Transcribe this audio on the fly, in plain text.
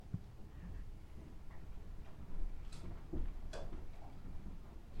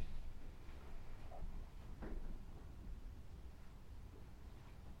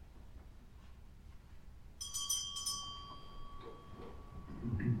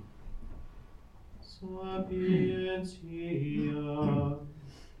sapientia,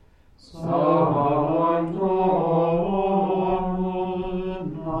 Sanctorum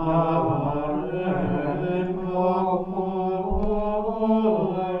Naret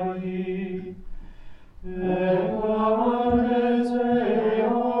Corpori, et Lares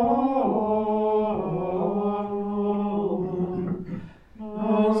Eorum,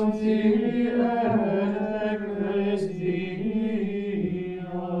 Nunci et Ecclesia,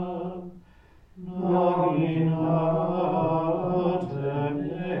 nominatem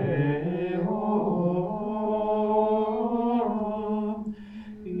Eorum,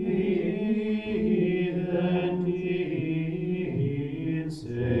 ident in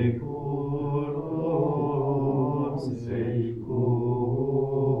seculorum seculi.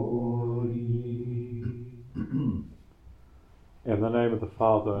 In the name of the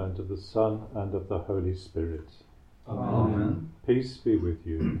Father, and of the Son, and of the Holy Spirit. Amen. Peace be with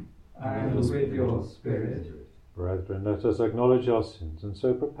you. And with your spirit. Brethren, let us acknowledge our sins, and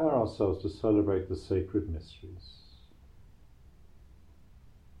so prepare ourselves to celebrate the sacred mysteries.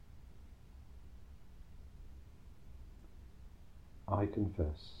 I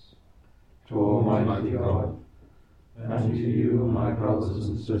confess To Almighty God, and to you, my brothers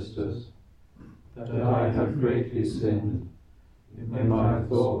and sisters, that I have greatly sinned in my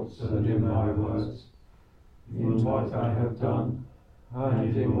thoughts and in my words, in what I have done,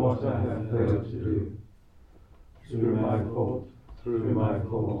 and in what I have failed to do, through my fault, through my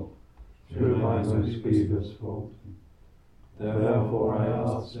fault, through my most grievous fault. Therefore I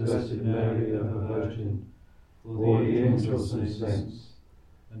ask Blessed Mary, ever Virgin, for the angels and saints,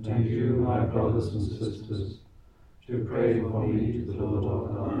 and you, my brothers and sisters, to pray for me to the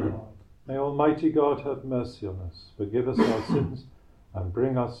Lord our God. May Almighty God have mercy on us, forgive us our sins, and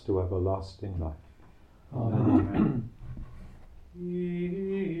bring us to everlasting life. Amen.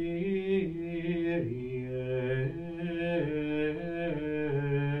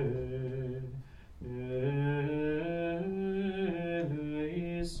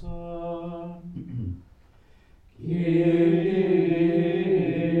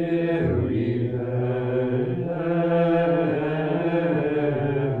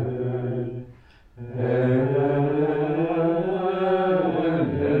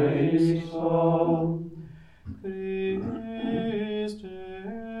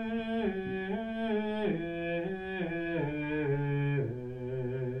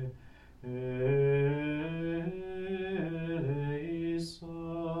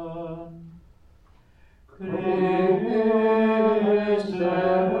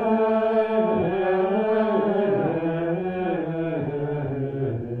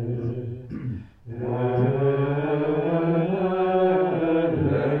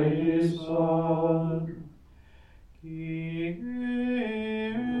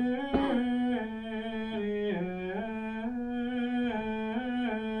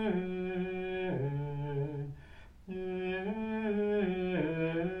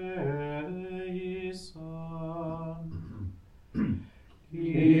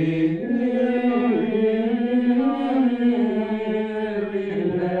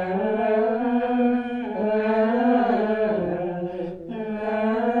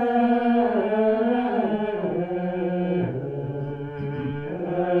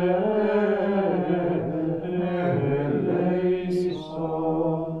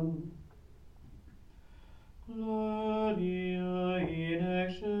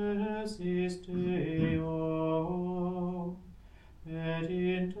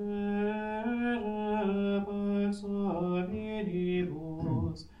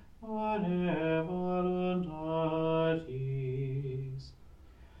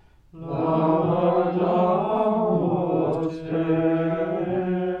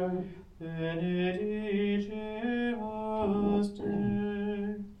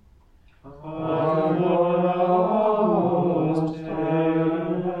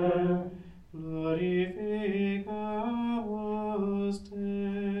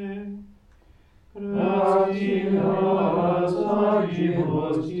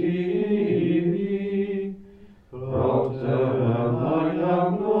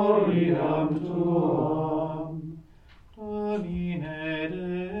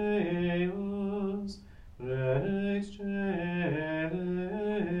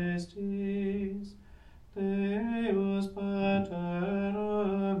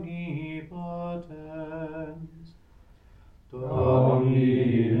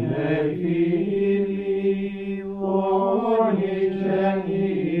 Domine fili, omni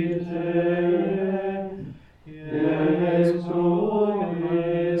genite,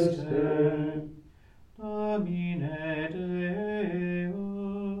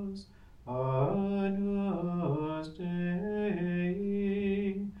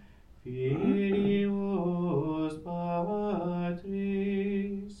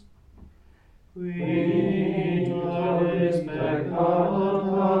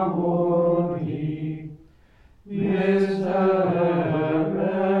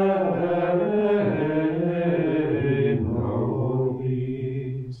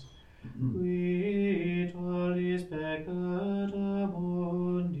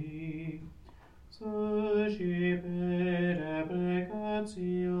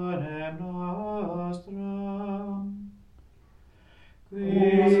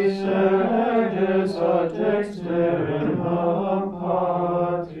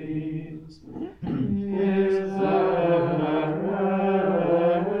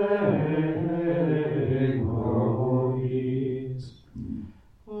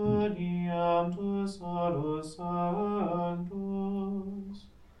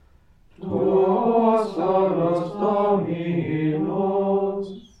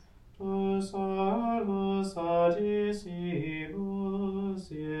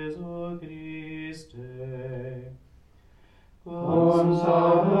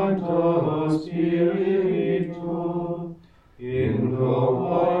 Sancto Spiritu, in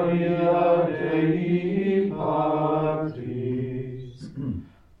gloria Dei Patris.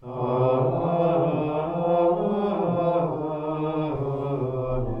 Amen.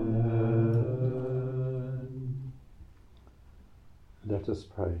 Let us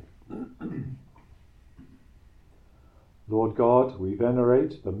pray. Lord God, we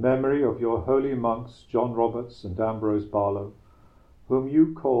venerate the memory of your holy monks, John Roberts and Ambrose Barlow, whom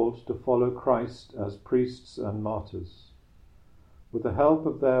you called to follow Christ as priests and martyrs. With the help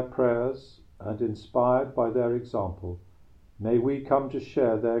of their prayers and inspired by their example, may we come to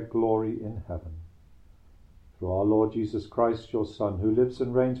share their glory in heaven. Through our Lord Jesus Christ, your Son, who lives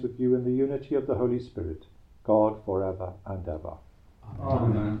and reigns with you in the unity of the Holy Spirit, God forever and ever.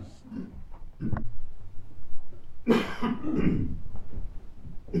 Amen.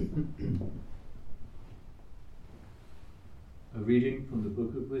 A reading from the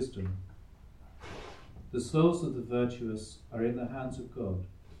Book of Wisdom. The souls of the virtuous are in the hands of God.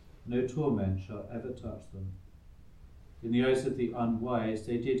 No torment shall ever touch them. In the eyes of the unwise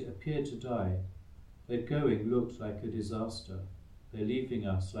they did appear to die. Their going looked like a disaster, their leaving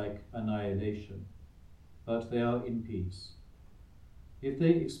us like annihilation. But they are in peace. If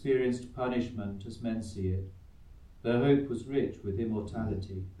they experienced punishment as men see it, their hope was rich with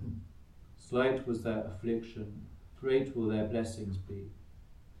immortality. Slight was their affliction, great will their blessings be.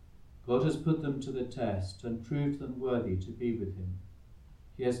 God has put them to the test and proved them worthy to be with him.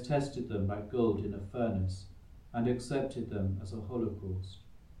 He has tested them like gold in a furnace and accepted them as a holocaust.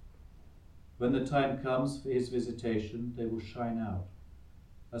 When the time comes for his visitation, they will shine out.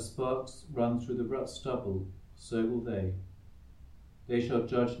 As sparks run through the rut stubble, so will they. They shall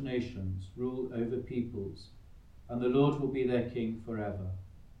judge nations, rule over peoples, and the Lord will be their king forever.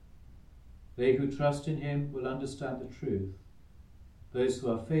 They who trust in him will understand the truth. Those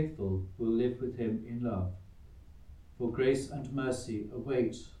who are faithful will live with him in love. For grace and mercy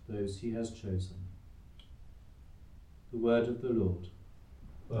await those he has chosen. The word of the Lord.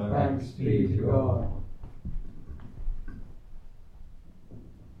 Thanks be to God.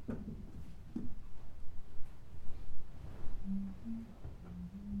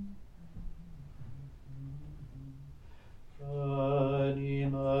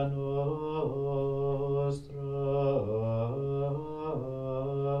 Anima nostra,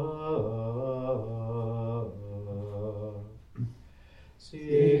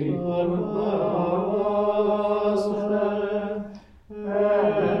 Signor nostre,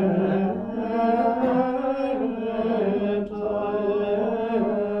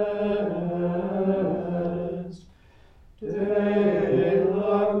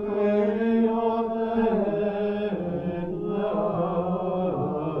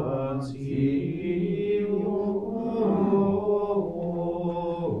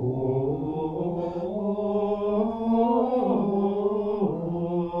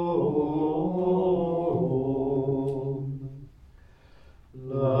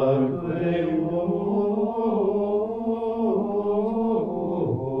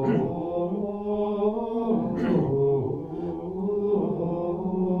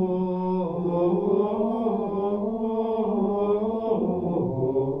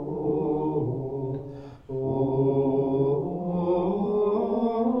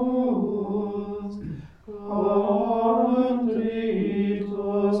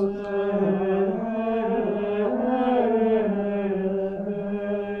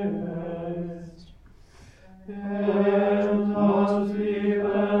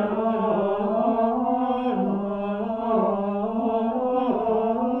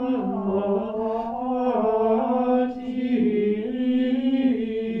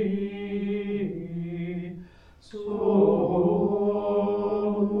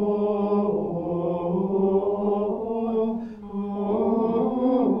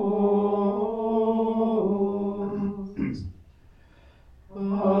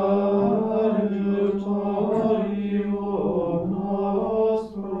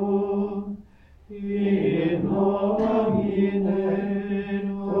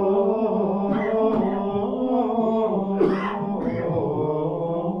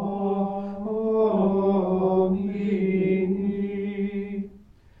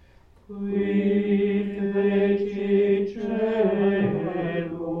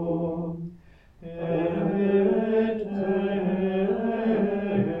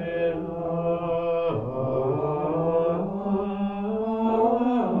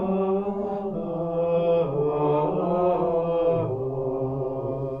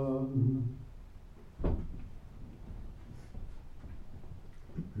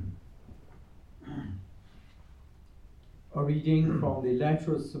 A reading from From the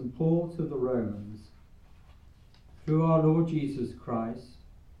letter of St. Paul to the Romans. Through our Lord Jesus Christ,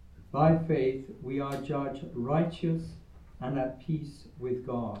 by faith we are judged righteous and at peace with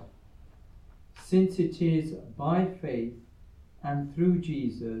God, since it is by faith and through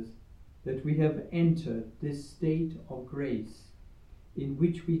Jesus that we have entered this state of grace, in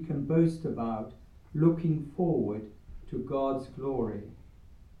which we can boast about looking forward to God's glory.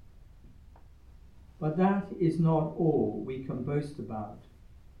 But that is not all we can boast about.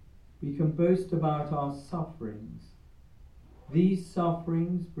 We can boast about our sufferings. These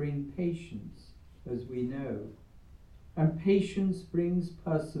sufferings bring patience, as we know, and patience brings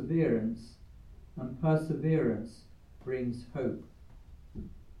perseverance, and perseverance brings hope.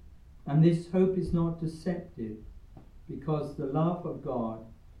 And this hope is not deceptive, because the love of God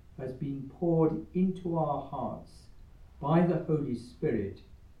has been poured into our hearts by the Holy Spirit,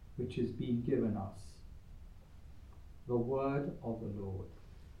 which has been given us. The word of the Lord.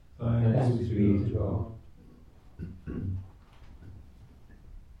 Thanks be to God.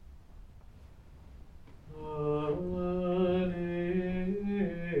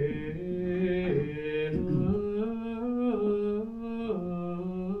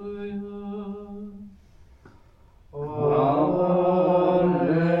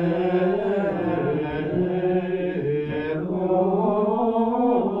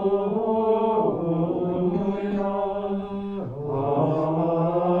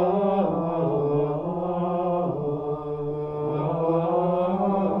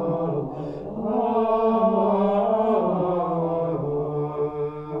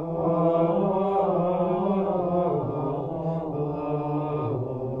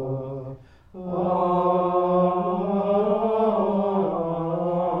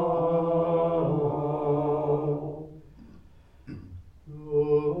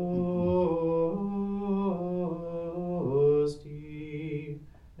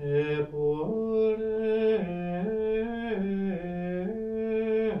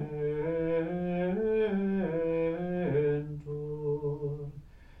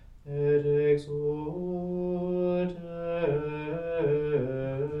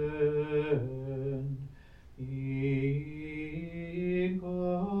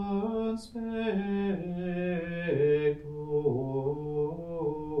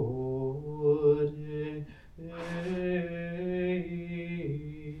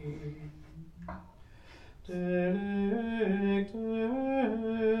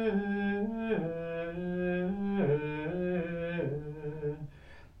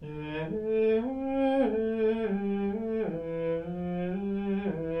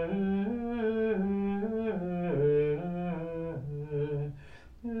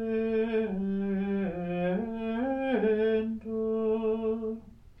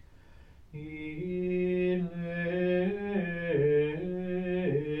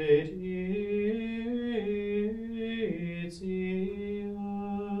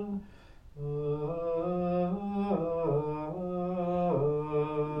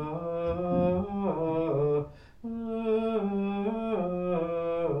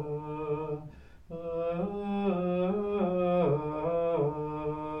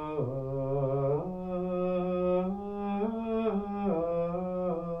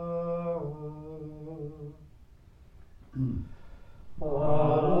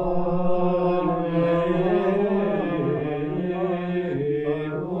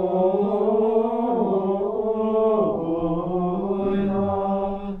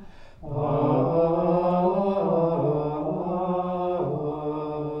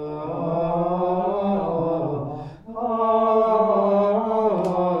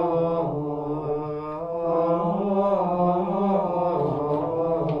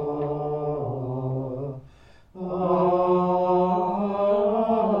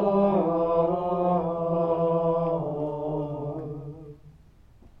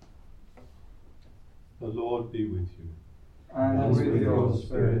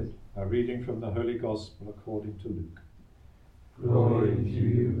 From the Holy Gospel according to Luke. Glory to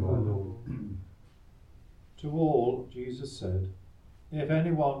you, O Lord. To all, Jesus said, "If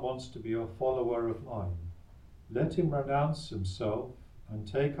anyone wants to be a follower of mine, let him renounce himself and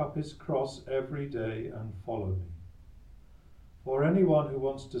take up his cross every day and follow me. For anyone who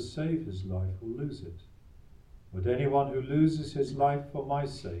wants to save his life will lose it. But anyone who loses his life for my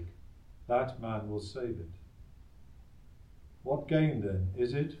sake, that man will save it. What gain, then,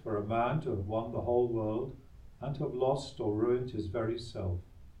 is it for a man to have won the whole world and to have lost or ruined his very self?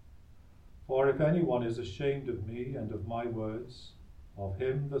 For if anyone is ashamed of me and of my words, of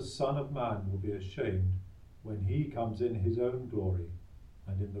him the Son of Man will be ashamed when he comes in his own glory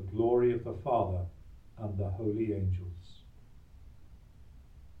and in the glory of the Father and the holy angels."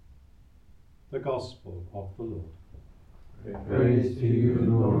 The Gospel of the Lord. Praise to you,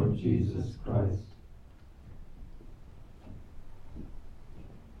 Lord Jesus Christ.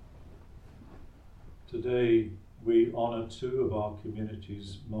 Today we honour two of our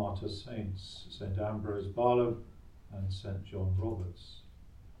community's martyr saints, St. Ambrose Barlow and St. John Roberts.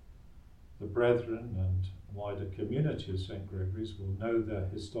 The brethren and wider community of St. Gregory's will know their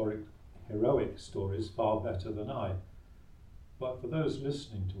heroic stories far better than I. But for those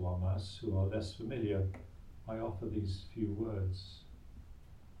listening to our Mass who are less familiar, I offer these few words.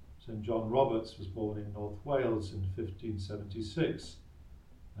 St. John Roberts was born in North Wales in 1576,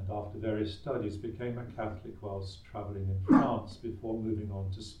 and after various studies became a Catholic whilst travelling in France before moving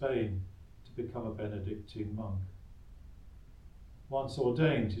on to Spain to become a Benedictine monk. Once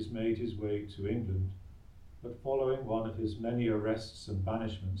ordained, he made his way to England, but following one of his many arrests and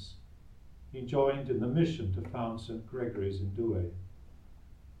banishments, he joined in the mission to found St. Gregory's in Douai.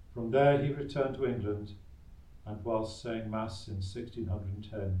 From there he returned to England, and whilst saying Mass in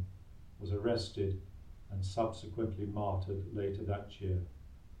 1610, was arrested and subsequently martyred later that year,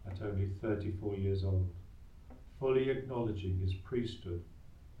 at only 34 years old, fully acknowledging his priesthood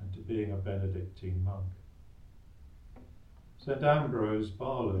and to being a Benedictine monk. St. Ambrose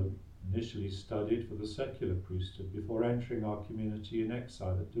Barlow initially studied for the secular priesthood before entering our community in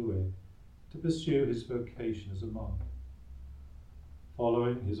exile at Douai to pursue his vocation as a monk.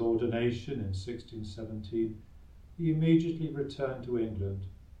 Following his ordination in 1617, he immediately returned to England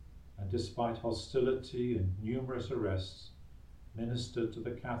and, despite hostility and numerous arrests, ministered to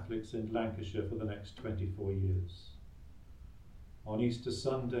the Catholics in Lancashire for the next 24 years. On Easter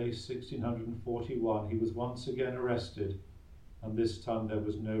Sunday, 1641, he was once again arrested, and this time there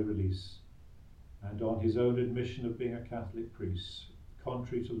was no release, and on his own admission of being a Catholic priest,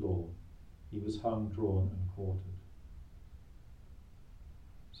 contrary to law, he was hung, drawn and quartered.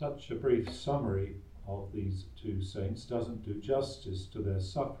 Such a brief summary of these two saints doesn't do justice to their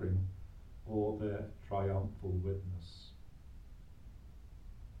suffering or their triumphal witness.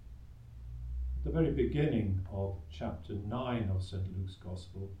 At the very beginning of chapter 9 of St. Luke's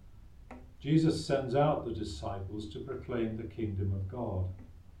Gospel, Jesus sends out the disciples to proclaim the kingdom of God.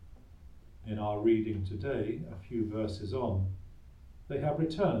 In our reading today, a few verses on, they have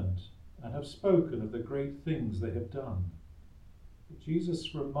returned and have spoken of the great things they have done. But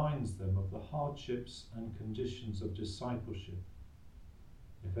Jesus reminds them of the hardships and conditions of discipleship.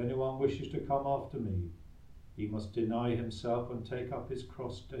 If anyone wishes to come after me, he must deny himself and take up his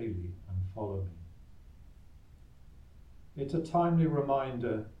cross daily and follow me. It's a timely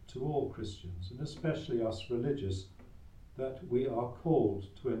reminder to all Christians, and especially us religious, that we are called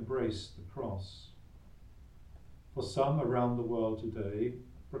to embrace the cross. For some around the world today,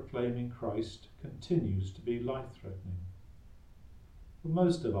 proclaiming Christ continues to be life-threatening. For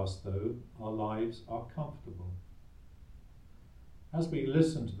most of us, though, our lives are comfortable. As we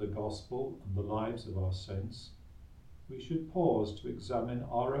listen to the gospel and the lives of our saints, we should pause to examine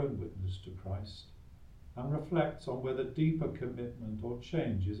our own witness to Christ and reflect on whether deeper commitment or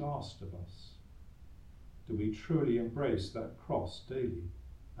change is asked of us. Do we truly embrace that cross daily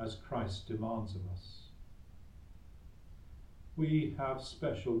as Christ demands of us? We have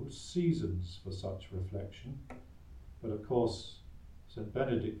special seasons for such reflection, but of course St.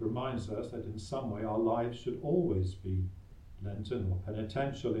 Benedict reminds us that in some way our lives should always be Lenten or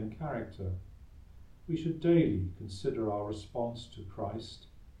penitential in character. We should daily consider our response to Christ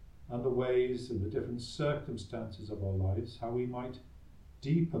and the ways and the different circumstances of our lives, how we might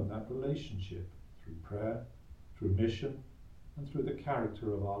deepen that relationship through prayer, through mission, and through the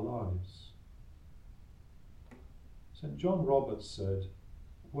character of our lives. St. John Roberts said,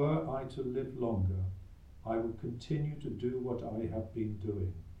 "Were I to live longer, I would continue to do what I have been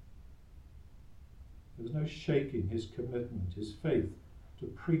doing." There was no shaking his commitment, his faith, to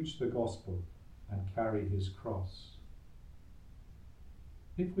preach the gospel and carry his cross.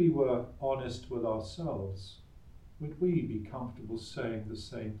 If we were honest with ourselves, would we be comfortable saying the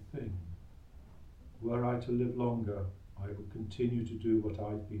same thing? Were I to live longer, I would continue to do what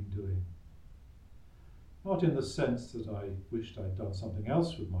I've been doing. Not in the sense that I wished I'd done something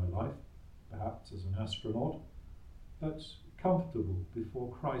else with my life, perhaps as an astronaut, but comfortable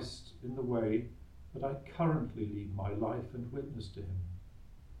before Christ in the way that I currently lead my life and witness to him.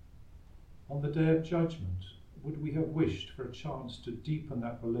 On the day of judgment, would we have wished for a chance to deepen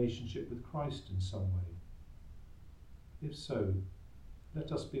that relationship with Christ in some way? If so,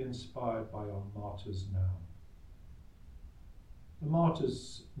 let us be inspired by our martyrs now. The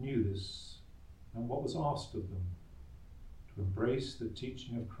martyrs knew this and what was asked of them, to embrace the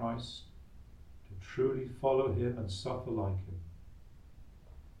teaching of Christ, to truly follow him and suffer like him.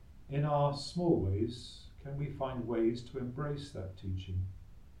 In our small ways, can we find ways to embrace that teaching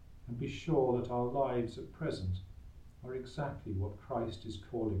and be sure that our lives at present are exactly what Christ is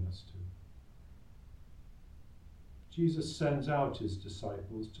calling us to? Jesus sends out his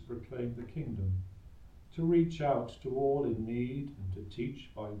disciples to proclaim the kingdom, to reach out to all in need and to teach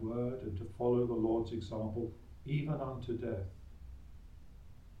by word and to follow the Lord's example, even unto death.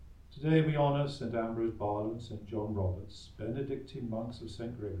 Today we honour St. Ambrose, Barlow and St. John Roberts, Benedictine monks of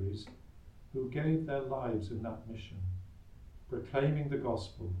St. Gregory's, who gave their lives in that mission, proclaiming the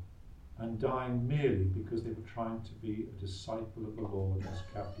gospel and dying merely because they were trying to be a disciple of the Lord as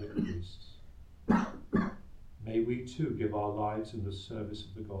Catholic priests. May we too give our lives in the service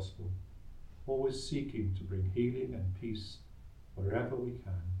of the gospel, always seeking to bring healing and peace wherever we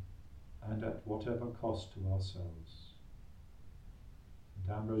can and at whatever cost to ourselves.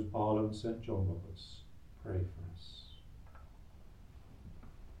 St. Ambrose, Barlow and St. John Roberts, pray for us.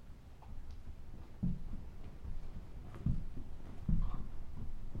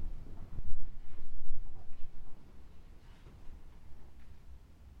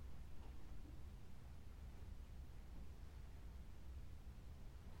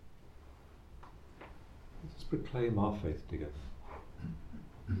 Let's proclaim our faith together.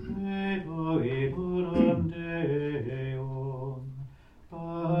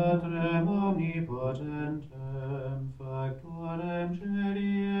 Patrem omnipotentem, factorem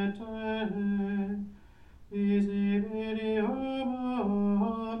celi et terrae, visibilium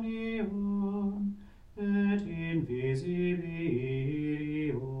omnium et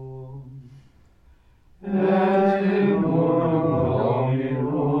invisibilium. Et in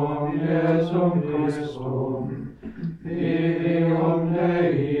Dominum Iesum Christum, Filium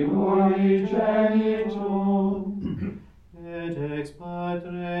Dei unigenitum, Et ex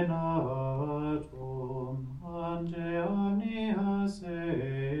Patre natum, ante omnia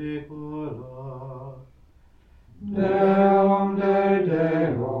saecula. Deum de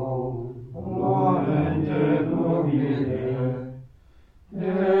Deo, volente humile,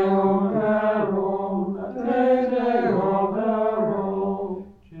 Deum verum, de Deo verum,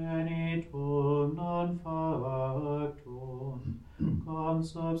 Genitum non factum,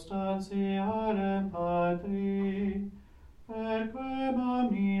 consubstantialem Patri, per quem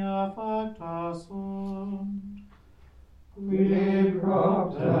omnia facta sunt. qui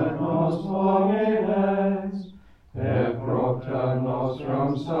propter nos homines, et propter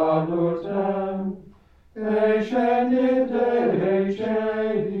nostrum salutem, descendit Dei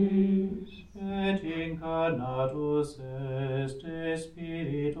celis, Et incarnatus est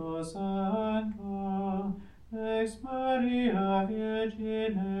Spiritus Sancto, ex Maria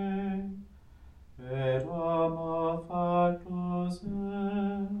Virgine, et homo factus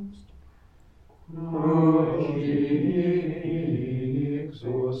est.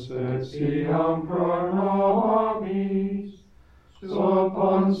 Crucifixus et siam pro nobis, sub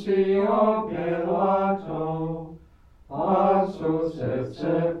Pontio Pilato, passus et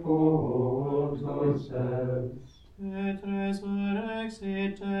sepultus est. Et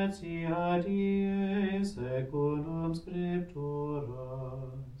resurrexit tertia die secundum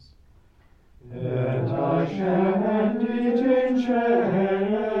scripturas. Et ascendit in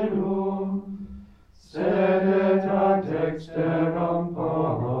caelum, sedet ad dexteram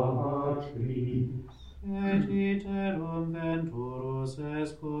Patris, Et iterum venturus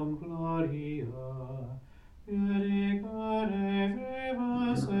est cum gloria, judicare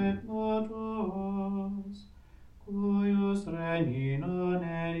vivos et mortuos, cuius regni non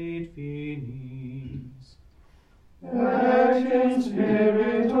erit finis. et in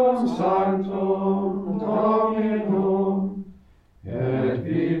Spiritum Sanctum Dominum, et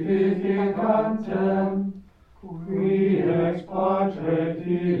vivificantem, qui ex Patre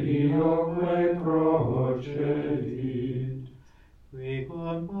Filioque procedit, Qui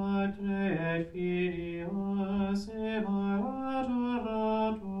cum Patre et Filio semper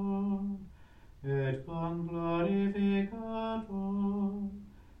adoratur, et cum glorificatur,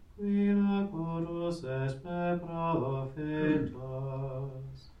 qui locutus est per prophetas.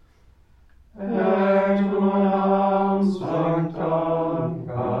 et unam sanctam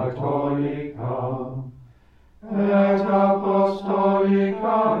catholicam, et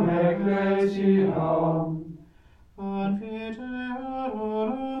apostolicam ecclesiam,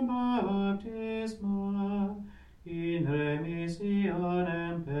 Confiteorum baptisma in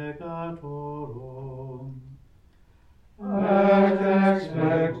remissionem peccatorum. et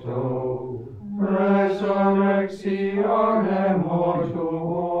expecto resurrectionem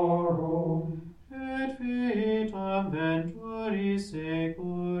mortuorum, Et vitam venturis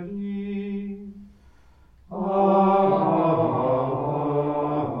seculi. Amen.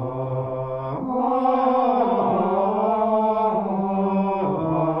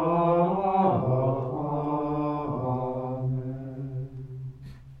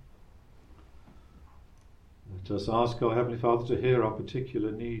 us ask our Heavenly Father to hear our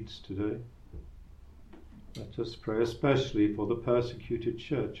particular needs today. Let us pray especially for the persecuted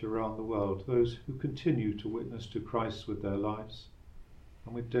church around the world, those who continue to witness to Christ with their lives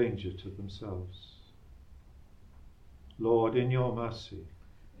and with danger to themselves. Lord, in your mercy,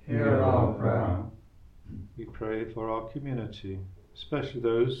 hear our prayer. We pray for our community, especially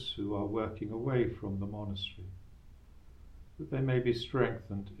those who are working away from the monastery, that they may be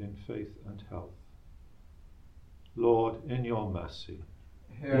strengthened in faith and health. Lord, in your mercy,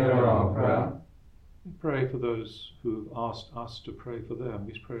 hear our prayer. We pray for those who have asked us to pray for them.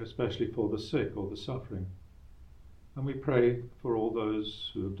 We pray especially for the sick or the suffering. And we pray for all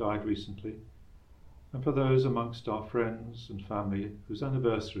those who have died recently, and for those amongst our friends and family whose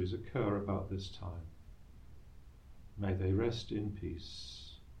anniversaries occur about this time. May they rest in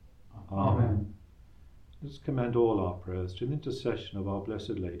peace. Amen. Let's commend all our prayers to the intercession of our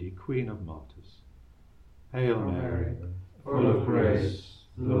Blessed Lady, Queen of Martyrs. Hail Mary, full of grace,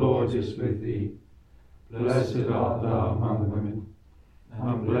 the Lord is with thee. Blessed art thou among women,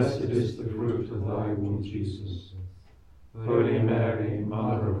 and blessed is the fruit of thy womb, Jesus. Holy Mary,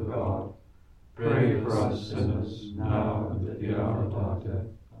 Mother of God, pray for us sinners, now and at the hour of our death.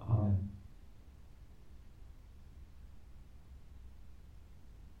 Amen.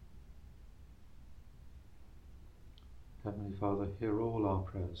 Heavenly Father, hear all our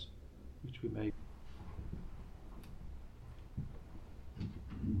prayers, which we make.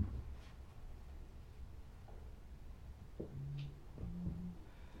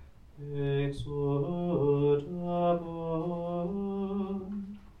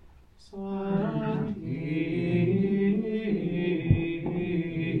 Exultabum Sancti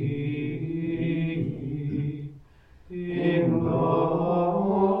in gloria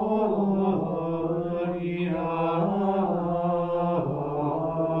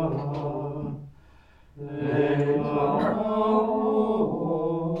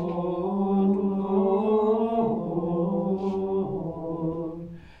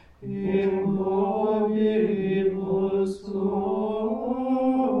in vobibus tuis,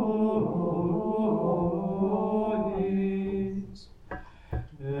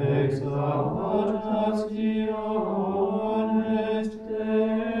 exaltationes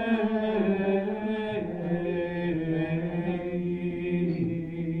Dei,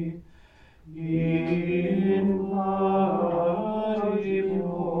 in paribus,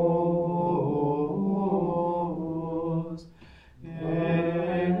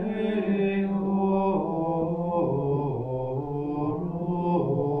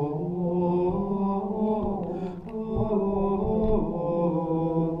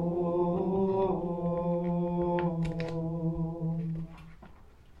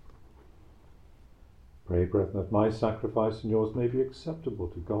 Pray, brethren, that my sacrifice and yours may be acceptable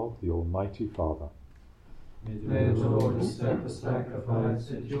to God, the Almighty Father. May the Lord accept the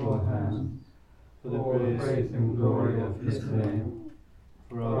sacrifice at your hands, for the praise and glory of his name,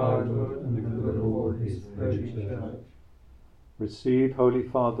 for our good and the good of all his holy church. Receive, Holy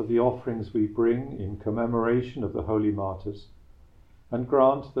Father, the offerings we bring in commemoration of the holy martyrs, and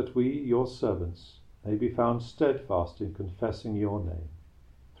grant that we, your servants, may be found steadfast in confessing your name,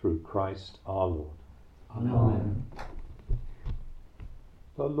 through Christ our Lord. Amen.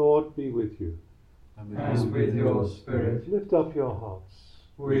 The Lord be with you. And with your spirit, Lift up your hearts.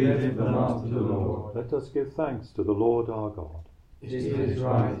 we lift them up to the Lord. Let us give thanks to the Lord our God. It is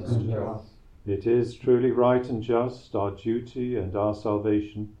right and just. It is truly right and just, our duty and our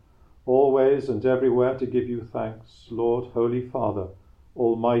salvation, always and everywhere to give you thanks, Lord, Holy Father,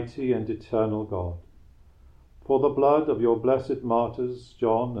 Almighty and eternal God. For the blood of your blessed martyrs,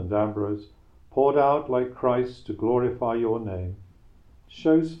 John and Ambrose, poured out like Christ to glorify your name,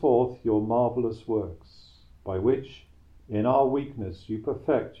 shows forth your marvellous works, by which, in our weakness, you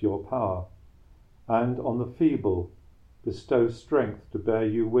perfect your power, and on the feeble bestow strength to bear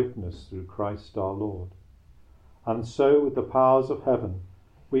you witness through Christ our Lord. And so, with the powers of heaven,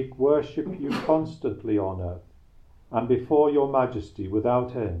 we worship you constantly on earth, and before your majesty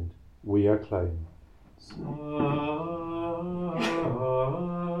without end we acclaim.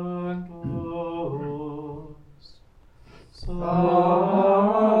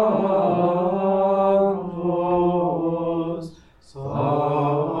 Sanctus, Sanctus,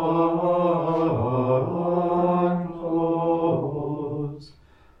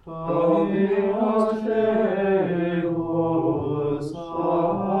 Dominus Deus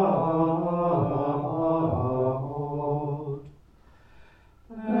Sabaoth,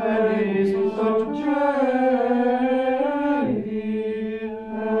 Penis ut celi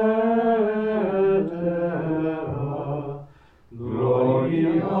et terra,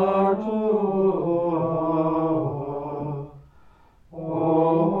 gloria tua.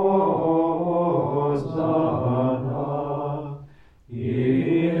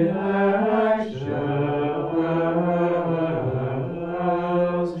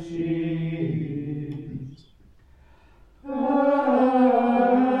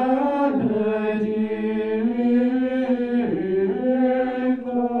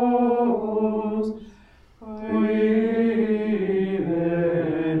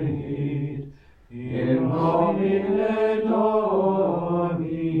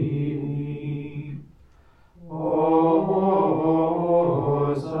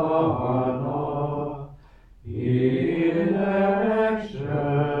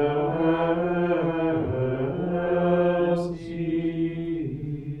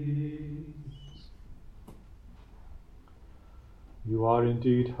 are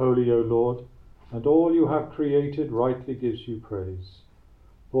indeed holy, O Lord, and all you have created rightly gives you praise.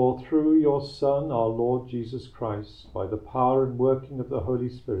 For through your Son, our Lord Jesus Christ, by the power and working of the Holy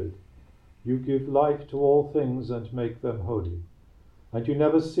Spirit, you give life to all things and make them holy. And you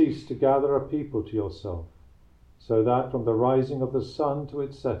never cease to gather a people to yourself, so that from the rising of the sun to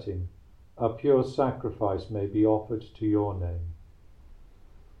its setting, a pure sacrifice may be offered to your name.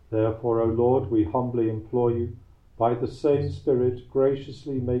 Therefore, O Lord, we humbly implore you, by the same Spirit,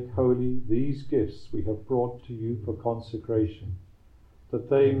 graciously make holy these gifts we have brought to you for consecration, that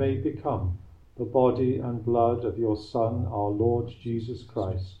they may become the body and blood of your Son, our Lord Jesus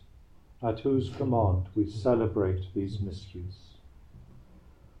Christ, at whose command we celebrate these mysteries.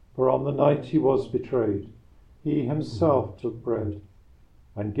 For on the night he was betrayed, he himself took bread,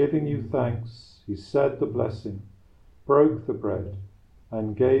 and giving you thanks, he said the blessing, broke the bread,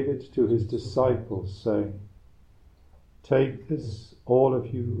 and gave it to his disciples, saying, "Take this, all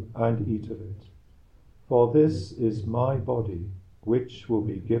of you, and eat of it, for this is my body, which will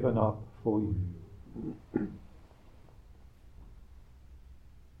be given up for you."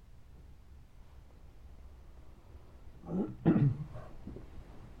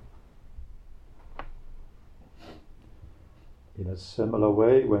 In a similar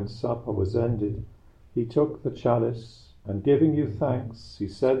way, when supper was ended, he took the chalice, and giving you thanks, he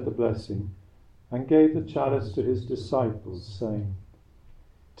said the blessing, and gave the chalice to his disciples, saying,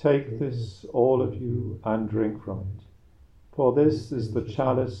 "Take this, all of you, and drink from it, for this is the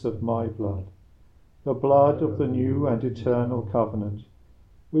chalice of my blood, the blood of the new and eternal covenant,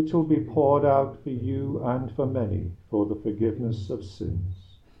 which will be poured out for you and for many for the forgiveness of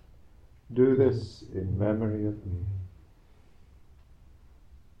sins. Do this in memory of me."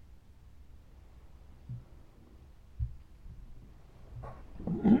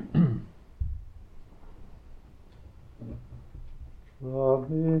 The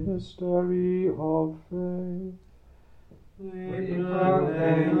mystery of faith. We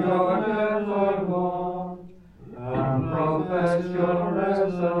proclaim your death, O Lord, and profess your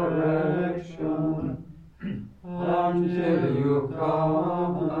resurrection until you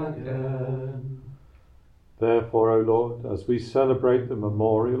come again. Therefore, O Lord, as we celebrate the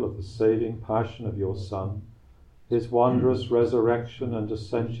memorial of the saving passion of your Son, his wondrous resurrection and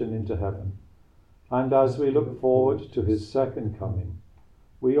ascension into heaven, and as we look forward to his second coming,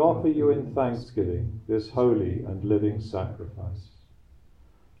 we offer you in thanksgiving this holy and living sacrifice.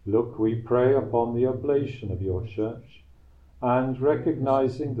 Look, we pray, upon the oblation of your church, and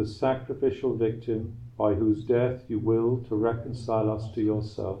recognizing the sacrificial victim by whose death you will to reconcile us to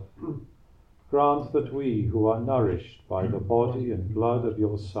yourself, grant that we, who are nourished by the body and blood of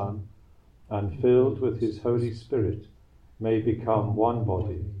your Son, and filled with his Holy Spirit, may become one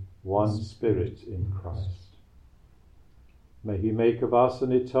body, one Spirit in Christ. May he make of us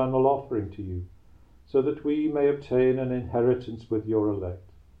an eternal offering to you, so that we may obtain an inheritance with your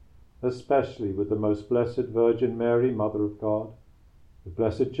elect, especially with the most blessed Virgin Mary, Mother of God, with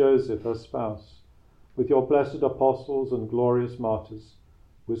blessed Joseph, her spouse, with your blessed apostles and glorious martyrs,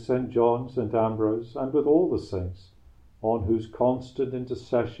 with St. John, St. Ambrose, and with all the saints, on whose constant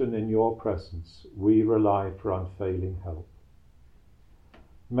intercession in your presence we rely for unfailing help.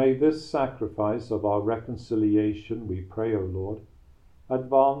 May this sacrifice of our reconciliation, we pray, O Lord,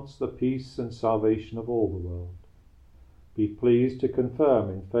 advance the peace and salvation of all the world. Be pleased to confirm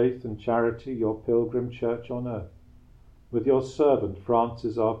in faith and charity your pilgrim church on earth, with your servant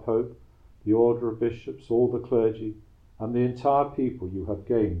Francis our Pope, the order of bishops, all the clergy, and the entire people you have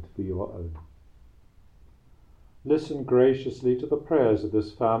gained for your own. Listen graciously to the prayers of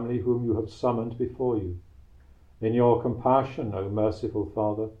this family whom you have summoned before you. In your compassion, O merciful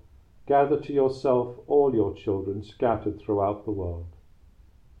Father, gather to yourself all your children scattered throughout the world.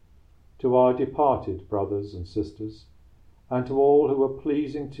 To our departed brothers and sisters, and to all who are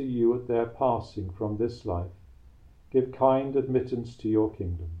pleasing to you at their passing from this life, give kind admittance to your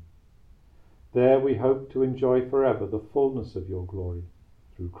kingdom. There we hope to enjoy forever the fullness of your glory,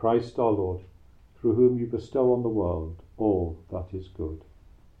 through Christ our Lord, through whom you bestow on the world all that is good.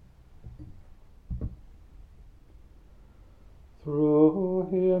 Through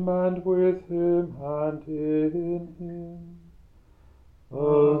him and with him and in him,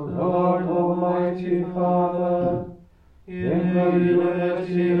 O God, Almighty Father, in the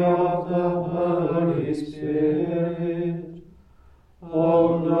unity of the Holy Spirit,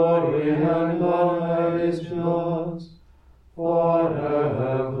 all glory and honor is yours,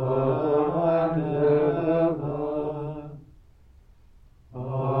 forever and ever.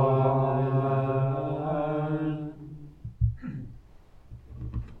 Amen.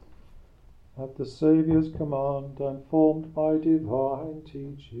 At the Saviour's command and formed by divine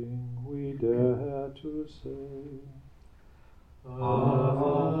teaching, we dare to say, Our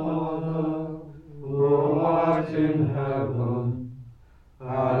Father, who art in heaven,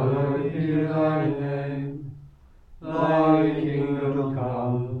 hallowed be thy name. Thy kingdom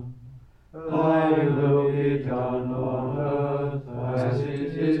come, thy will be done on earth as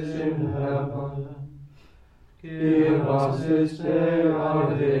it is in heaven. Give us this day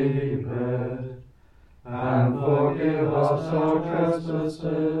our daily bread, and forgive us our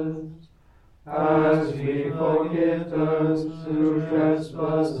trespasses, as we forgive those who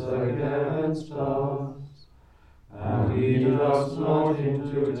trespass against us. And lead us not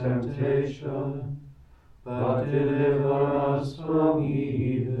into temptation, but deliver us from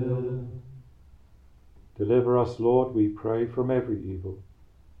evil. Deliver us, Lord, we pray, from every evil.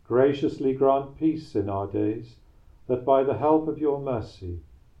 Graciously grant peace in our days, that by the help of your mercy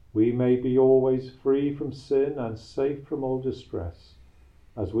we may be always free from sin and safe from all distress,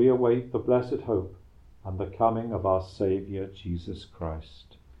 as we await the blessed hope and the coming of our Saviour Jesus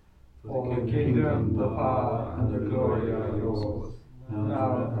Christ. For the kingdom, the power, and the glory are yours,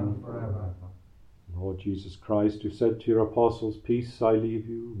 now and forever. Lord Jesus Christ, who said to your apostles, "Peace I leave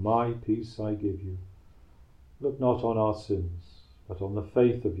you, my peace I give you," look not on our sins, but on the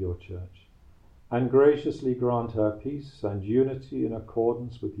faith of your church, and graciously grant her peace and unity in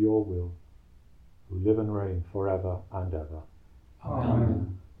accordance with your will, who live and reign forever and ever.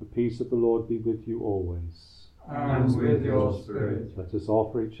 Amen. The peace of the Lord be with you always. And with your spirit. Let us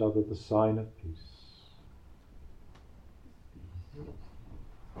offer each other the sign of peace.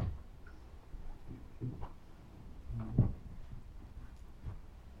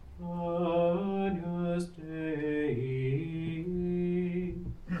 Agnus Dei,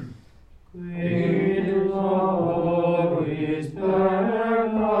 Quid nobis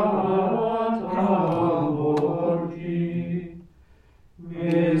peccata morti,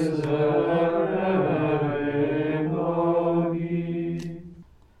 miserere nobis.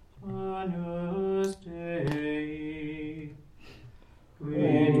 Agnus Dei,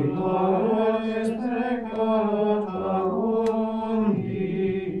 Quid nobis peccata mundi,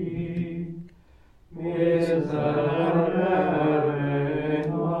 miserere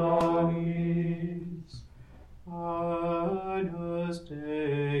nobis. Agnus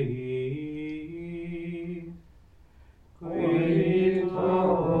Dei, Quid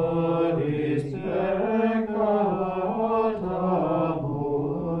nobis peccata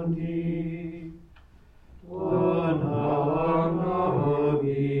mundi, dona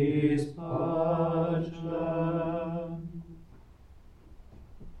nobis pacem.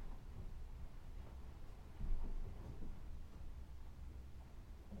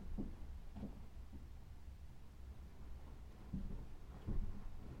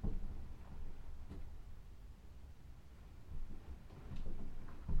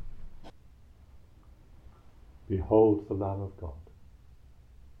 Behold the Lamb of God.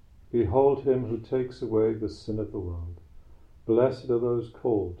 Behold him who takes away the sin of the world. Blessed are those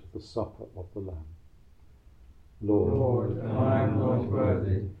called to the supper of the Lamb. Lord, I am not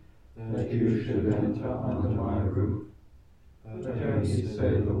worthy that you should enter under my roof, but only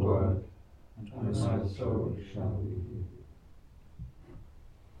say the word, and my soul shall be healed.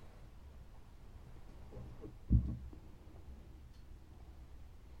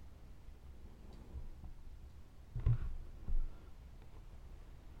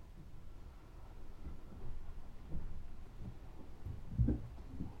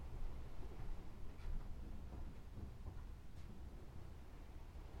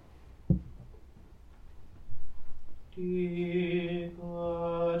 Dicat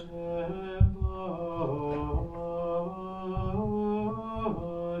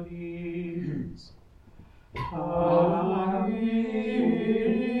embodis, amicis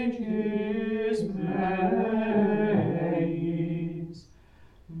meis,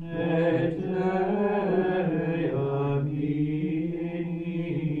 neterea mini,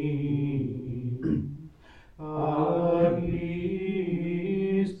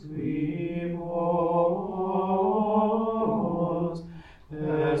 agis qui vos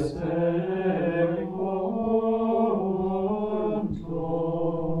essequuntur.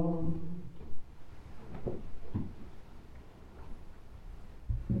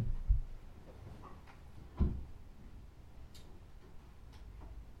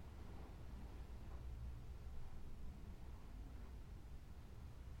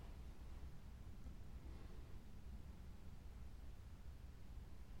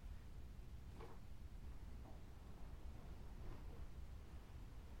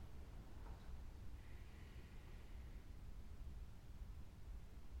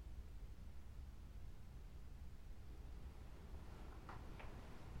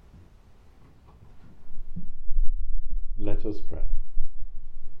 us pray.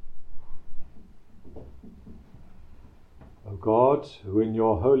 O God, who in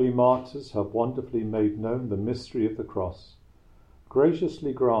your holy martyrs have wonderfully made known the mystery of the cross,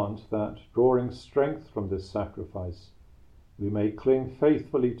 graciously grant that, drawing strength from this sacrifice, we may cling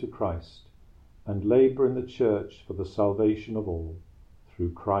faithfully to Christ and labour in the Church for the salvation of all,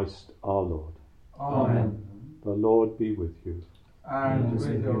 through Christ our Lord. Amen. The Lord be with you. And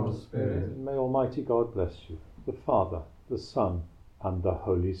with your spirit. And may Almighty God bless you, the Father, the Son, and the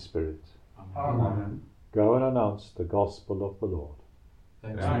Holy Spirit. Amen. Go and announce the gospel of the Lord.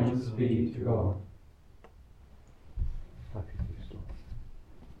 Thanks be to God.